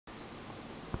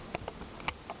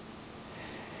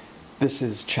This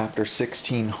is Chapter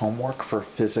 16 homework for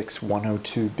Physics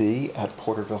 102B at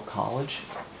Porterville College.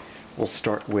 We'll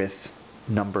start with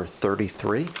number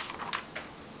 33.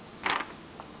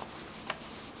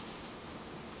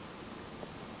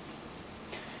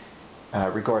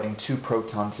 Regarding two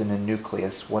protons in a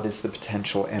nucleus, what is the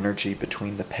potential energy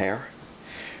between the pair?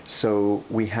 So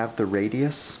we have the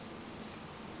radius.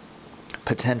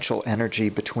 Potential energy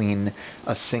between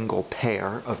a single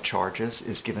pair of charges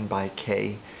is given by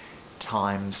K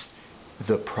times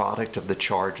the product of the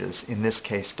charges. In this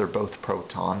case, they're both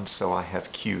protons, so I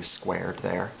have Q squared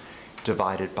there,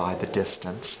 divided by the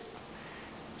distance.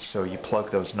 So you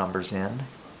plug those numbers in,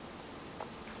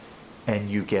 and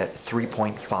you get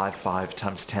 3.55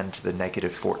 times 10 to the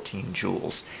negative 14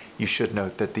 joules. You should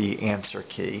note that the answer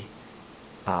key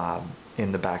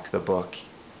in the back of the book,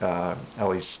 at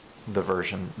least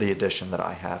the edition that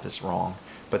I have, is wrong,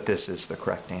 but this is the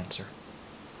correct answer.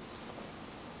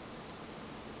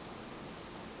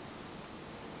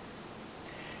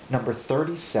 Number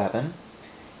 37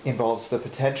 involves the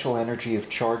potential energy of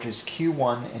charges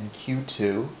Q1 and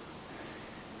Q2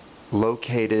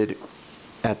 located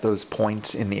at those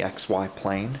points in the XY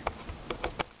plane.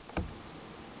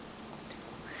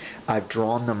 I've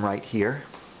drawn them right here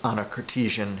on a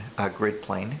Cartesian grid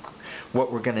plane.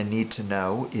 What we're going to need to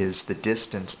know is the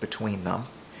distance between them.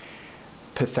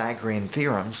 Pythagorean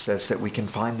theorem says that we can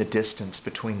find the distance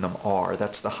between them r.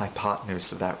 That's the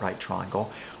hypotenuse of that right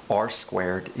triangle. R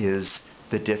squared is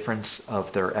the difference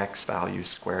of their x values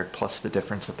squared plus the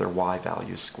difference of their y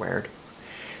values squared.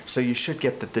 So you should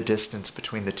get that the distance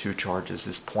between the two charges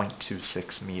is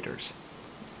 0.26 meters.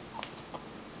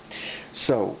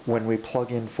 So when we plug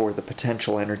in for the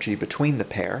potential energy between the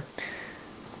pair,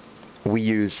 we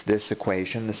use this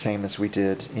equation, the same as we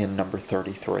did in number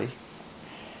 33.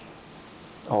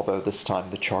 Although this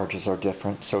time the charges are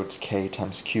different, so it's K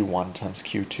times Q1 times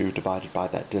Q2 divided by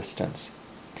that distance.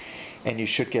 And you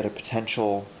should get a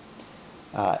potential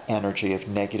energy of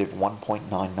negative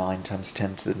 1.99 times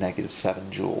 10 to the negative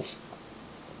 7 joules.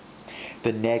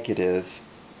 The negative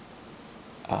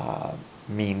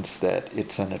means that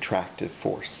it's an attractive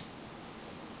force.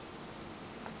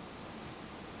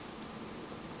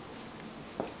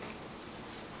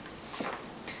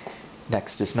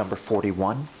 Next is number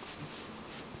 41.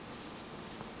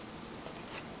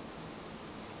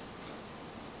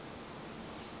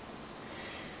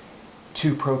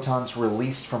 Two protons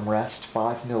released from rest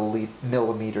 5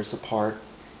 millimeters apart.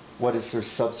 What is their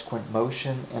subsequent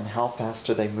motion and how fast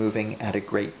are they moving at a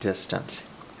great distance?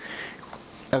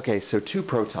 Okay, so two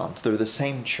protons, they're the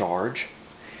same charge.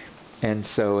 And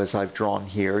so as I've drawn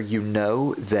here, you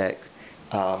know that,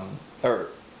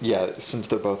 since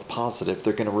they're both positive,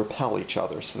 they're going to repel each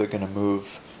other. So they're going to move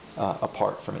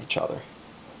apart from each other.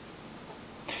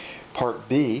 Part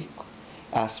B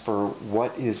asks for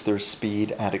what is their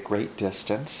speed at a great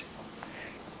distance.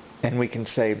 And we can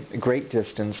say great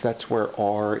distance, that's where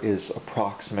r is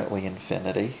approximately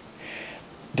infinity.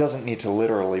 It doesn't need to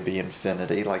literally be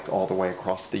infinity, like all the way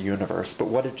across the universe, but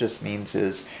what it just means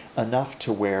is enough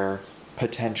to where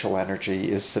potential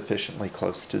energy is sufficiently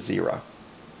close to zero.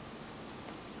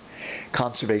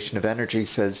 Conservation of energy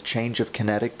says change of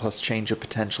kinetic plus change of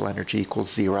potential energy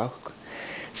equals zero.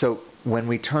 So when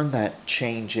we turn that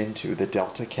change into the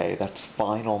delta K, that's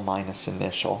final minus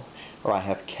initial, or I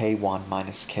have K1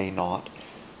 minus K0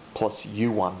 plus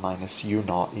U1 minus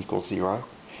U0 equals 0.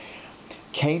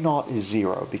 K0 is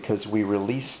 0 because we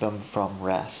release them from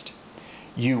rest.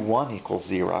 U1 equals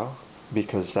 0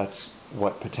 because that's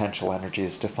what potential energy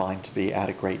is defined to be at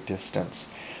a great distance.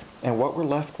 And what we're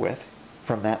left with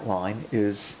from that line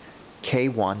is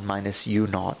K1 minus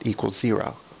U0 equals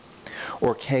 0.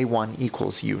 Or K1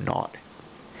 equals U0.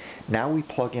 Now we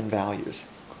plug in values.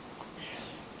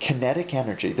 Kinetic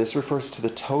energy, this refers to the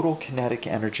total kinetic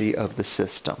energy of the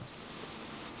system.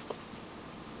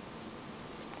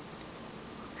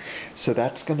 So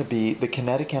that's going to be, the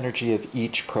kinetic energy of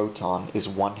each proton is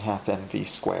 1/2 mv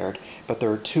squared, but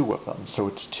there are two of them, so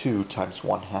it's 2 times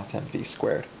 1/2 mv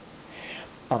squared.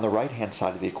 On the right-hand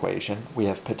side of the equation, we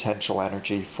have potential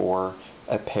energy for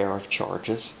a pair of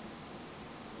charges.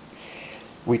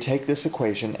 We take this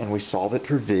equation and we solve it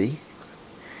for V,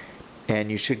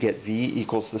 and you should get V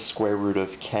equals the square root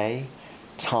of K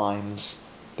times,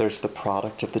 there's the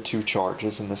product of the two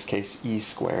charges, in this case E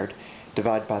squared,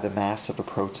 divided by the mass of a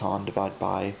proton divided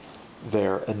by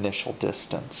their initial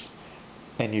distance.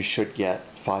 And you should get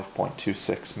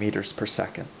 5.26 meters per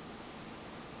second.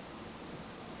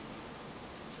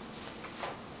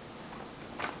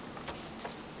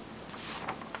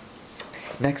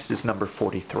 Next is number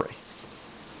 43.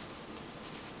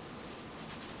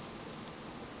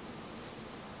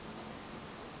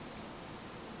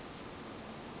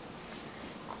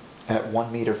 at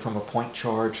 1 meter from a point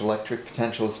charge, electric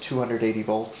potential is 280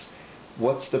 volts.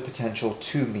 What's the potential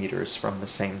 2 meters from the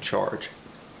same charge?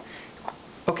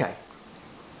 Okay,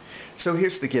 so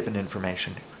here's the given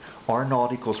information.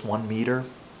 R0 equals 1 meter,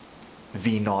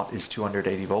 V0 is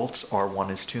 280 volts,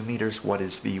 R1 is 2 meters, what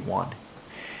is V1?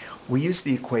 We use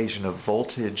the equation of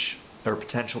voltage or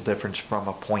potential difference from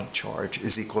a point charge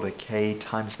is equal to K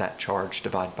times that charge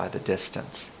divided by the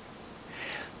distance.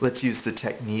 Let's use the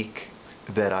technique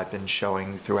that I've been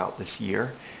showing throughout this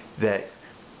year, that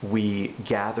we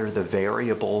gather the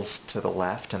variables to the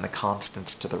left and the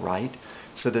constants to the right.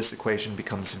 So this equation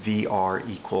becomes VR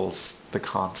equals the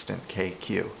constant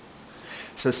KQ.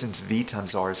 So since V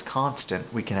times R is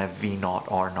constant, we can have V0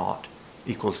 R0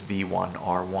 equals V1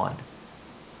 R1.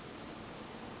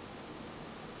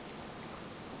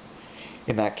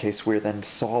 In that case, we're then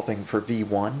solving for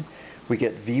V1. We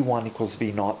get V1 equals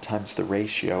V0 times the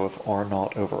ratio of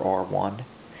R0 over R1.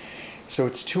 So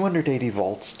it's 280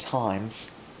 volts times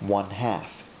 1/2,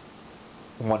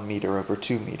 1 meter over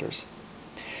 2 meters.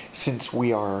 Since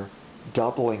we are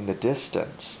doubling the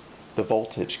distance, the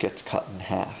voltage gets cut in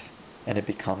half, and it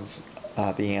becomes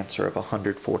the answer of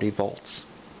 140 volts.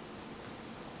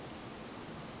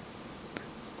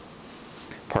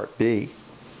 Part B.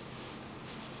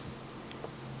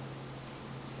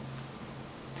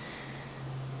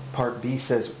 Part B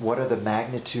says, what are the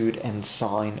magnitude and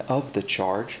sign of the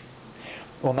charge?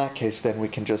 Well, in that case, then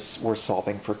we're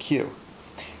solving for Q.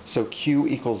 So Q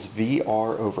equals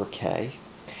VR over K.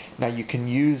 Now you can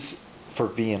use, for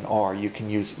V and R, you can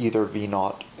use either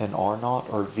V0 and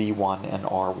R0 or V1 and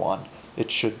R1.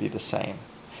 It should be the same.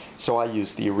 So I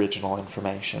use the original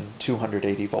information,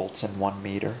 280 volts in 1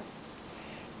 meter.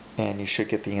 And you should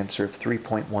get the answer of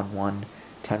 3.11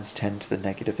 times 10 to the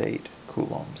negative 8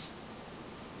 coulombs.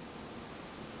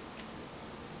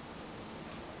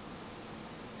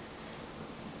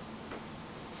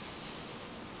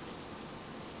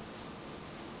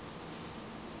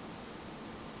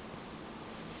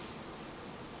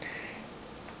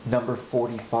 Number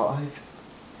 45,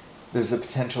 there's a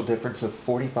potential difference of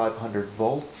 4,500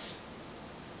 volts.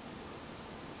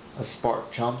 A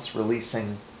spark jumps,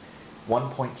 releasing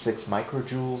 1.6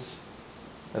 microjoules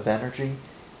of energy.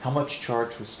 How much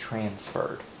charge was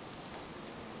transferred?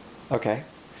 Okay,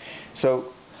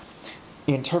 so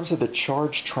in terms of the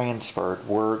charge transferred,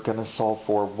 we're going to solve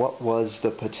for what was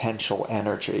the potential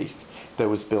energy that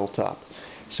was built up.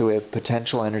 So we have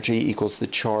potential energy equals the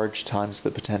charge times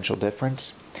the potential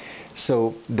difference.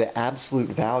 So the absolute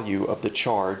value of the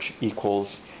charge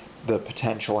equals the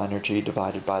potential energy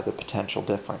divided by the potential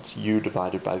difference, U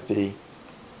divided by V.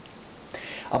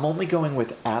 I'm only going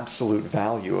with absolute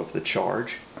value of the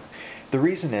charge. The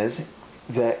reason is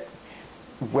that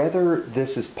whether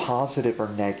this is positive or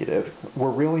negative,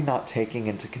 we're really not taking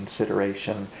into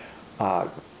consideration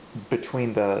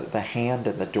between the hand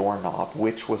and the doorknob,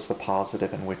 which was the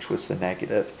positive and which was the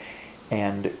negative.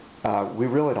 And we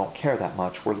really don't care that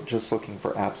much. We're just looking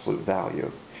for absolute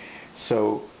value.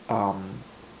 So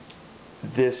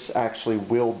this actually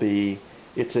will be,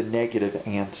 it's a negative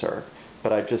answer,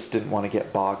 but I just didn't want to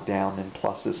get bogged down in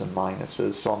pluses and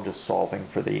minuses, so I'm just solving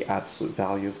for the absolute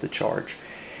value of the charge.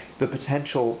 The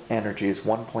potential energy is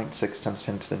 1.6 times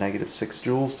 10 to the negative 6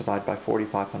 joules divided by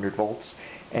 4,500 volts,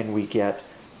 and we get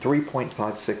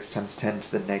 3.56 times 10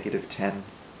 to the negative 10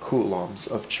 coulombs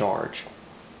of charge.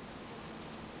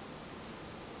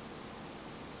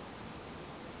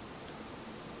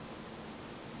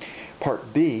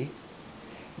 Part B,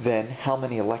 then, how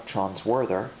many electrons were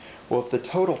there? Well, if the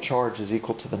total charge is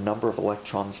equal to the number of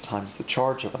electrons times the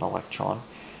charge of an electron,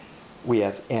 we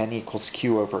have N equals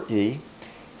Q over E,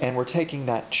 and we're taking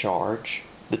that charge,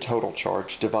 the total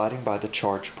charge, dividing by the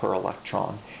charge per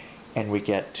electron, and we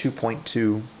get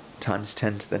 2.2 times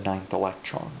 10 to the 9th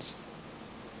electrons.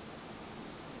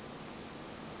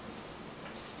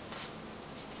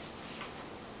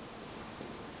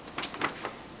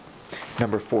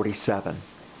 Number 47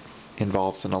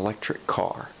 involves an electric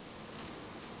car.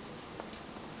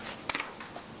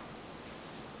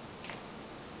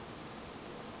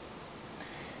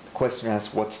 The question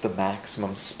asks, what's the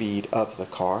maximum speed of the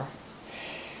car?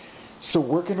 So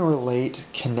we're going to relate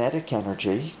kinetic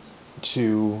energy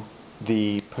to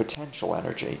the potential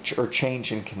energy, or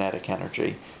change in kinetic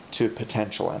energy to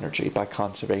potential energy by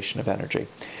conservation of energy.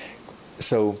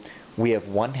 So we have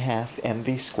 1/2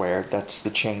 mv squared, that's the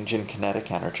change in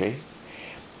kinetic energy.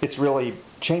 It's really,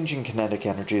 change in kinetic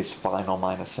energy is final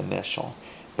minus initial,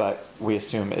 but we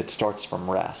assume it starts from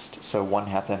rest. So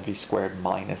 1/2 mv squared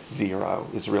minus 0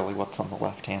 is really what's on the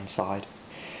left-hand side,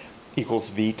 equals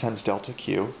V times delta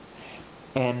Q.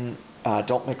 And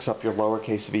Don't mix up your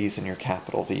lowercase v's and your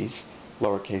capital V's.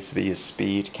 Lowercase v is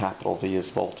speed, capital V is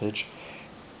voltage.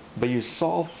 But you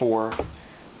solve for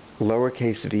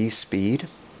lowercase v speed,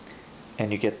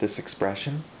 and you get this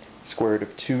expression, square root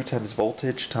of 2 times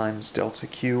voltage times delta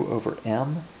Q over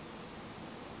M.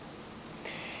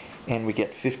 And we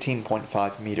get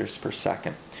 15.5 meters per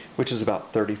second, which is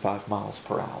about 35 miles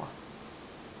per hour.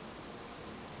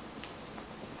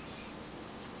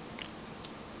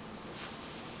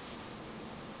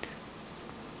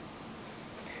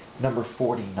 Number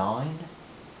 49.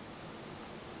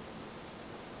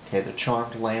 Okay, the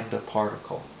charmed lambda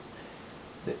particle.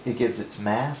 It gives its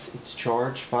mass, its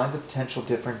charge. Find the potential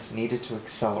difference needed to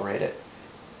accelerate it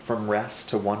from rest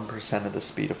to 1% of the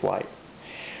speed of light.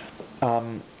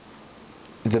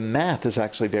 The math is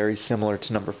actually very similar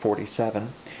to number 47.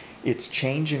 Its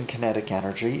change in kinetic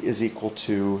energy is equal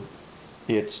to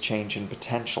its change in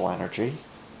potential energy,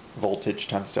 voltage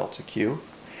times delta Q.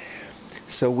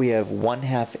 So we have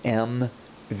 1/2 m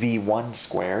v1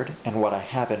 squared, and what I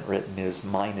haven't written is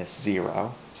minus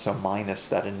 0, so minus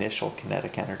that initial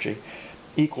kinetic energy,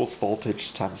 equals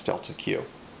voltage times delta Q.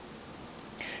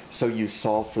 So you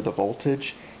solve for the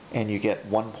voltage, and you get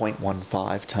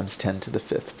 1.15 times 10 to the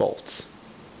 5th volts.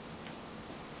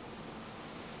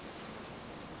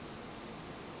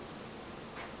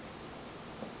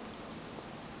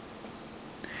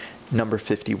 Number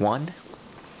 51.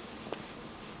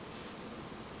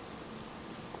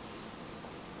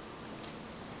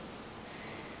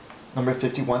 Number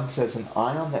 51 says an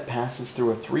ion that passes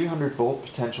through a 300 volt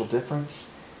potential difference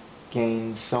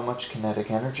gains so much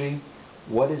kinetic energy.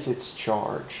 What is its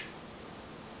charge?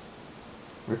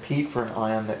 Repeat for an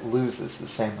ion that loses the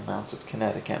same amount of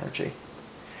kinetic energy.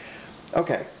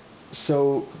 Okay,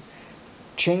 so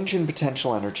change in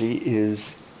potential energy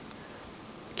is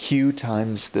Q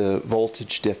times the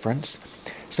voltage difference.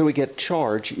 So we get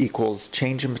charge equals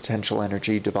change in potential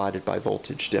energy divided by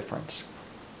voltage difference.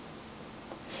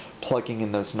 Plugging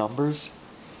in those numbers,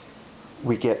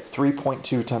 we get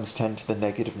 3.2 times 10 to the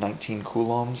negative 19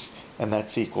 coulombs, and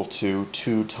that's equal to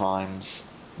 2 times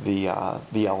the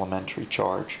elementary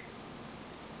charge.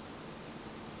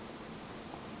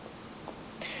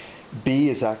 B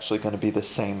is actually going to be the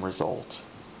same result.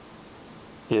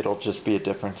 It'll just be a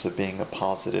difference of being a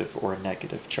positive or a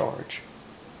negative charge.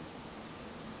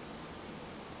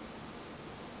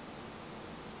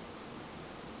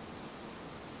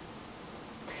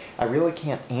 I really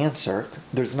can't answer,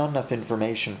 there's not enough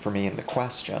information for me in the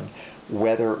question,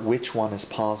 which one is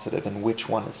positive and which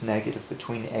one is negative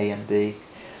between A and B.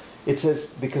 It says,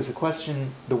 because the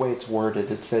question, the way it's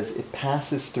worded, it says it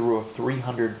passes through a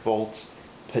 300 volts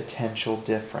potential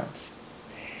difference.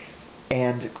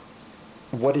 And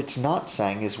what it's not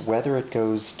saying is whether it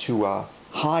goes to a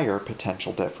higher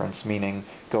potential difference, meaning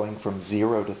going from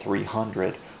 0 to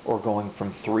 300, or going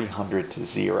from 300 to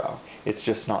 0. It's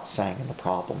just not saying in the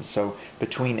problem. So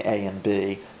between A and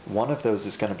B, one of those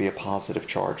is going to be a positive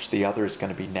charge, the other is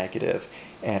going to be negative,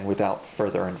 and without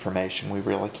further information, we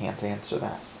really can't answer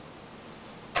that.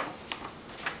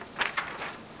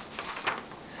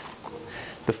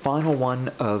 The final one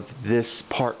of this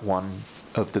part 1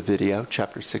 of the video,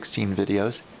 chapter 16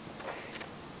 videos,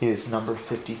 is number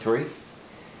 53.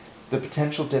 The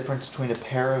potential difference between a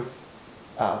pair of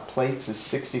plates is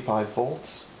 65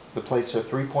 volts. The plates are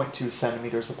 3.2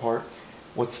 centimeters apart.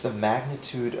 What's the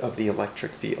magnitude of the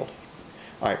electric field?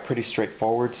 Alright, pretty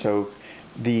straightforward. So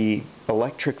the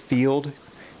electric field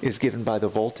is given by the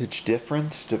voltage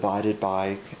difference divided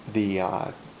by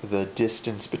the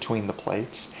distance between the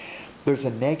plates. There's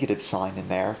a negative sign in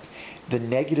there. The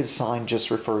negative sign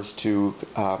just refers to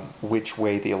which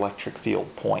way the electric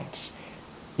field points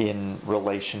in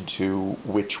relation to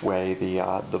which way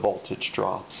the voltage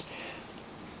drops.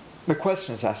 The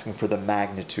question is asking for the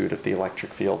magnitude of the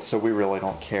electric field, so we really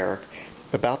don't care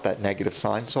about that negative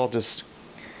sign, so I'll just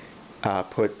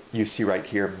put, you see right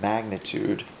here,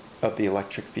 magnitude of the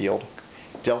electric field,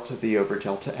 delta V over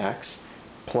delta X,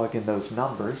 plug in those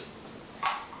numbers,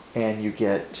 and you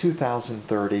get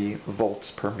 2030 volts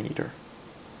per meter.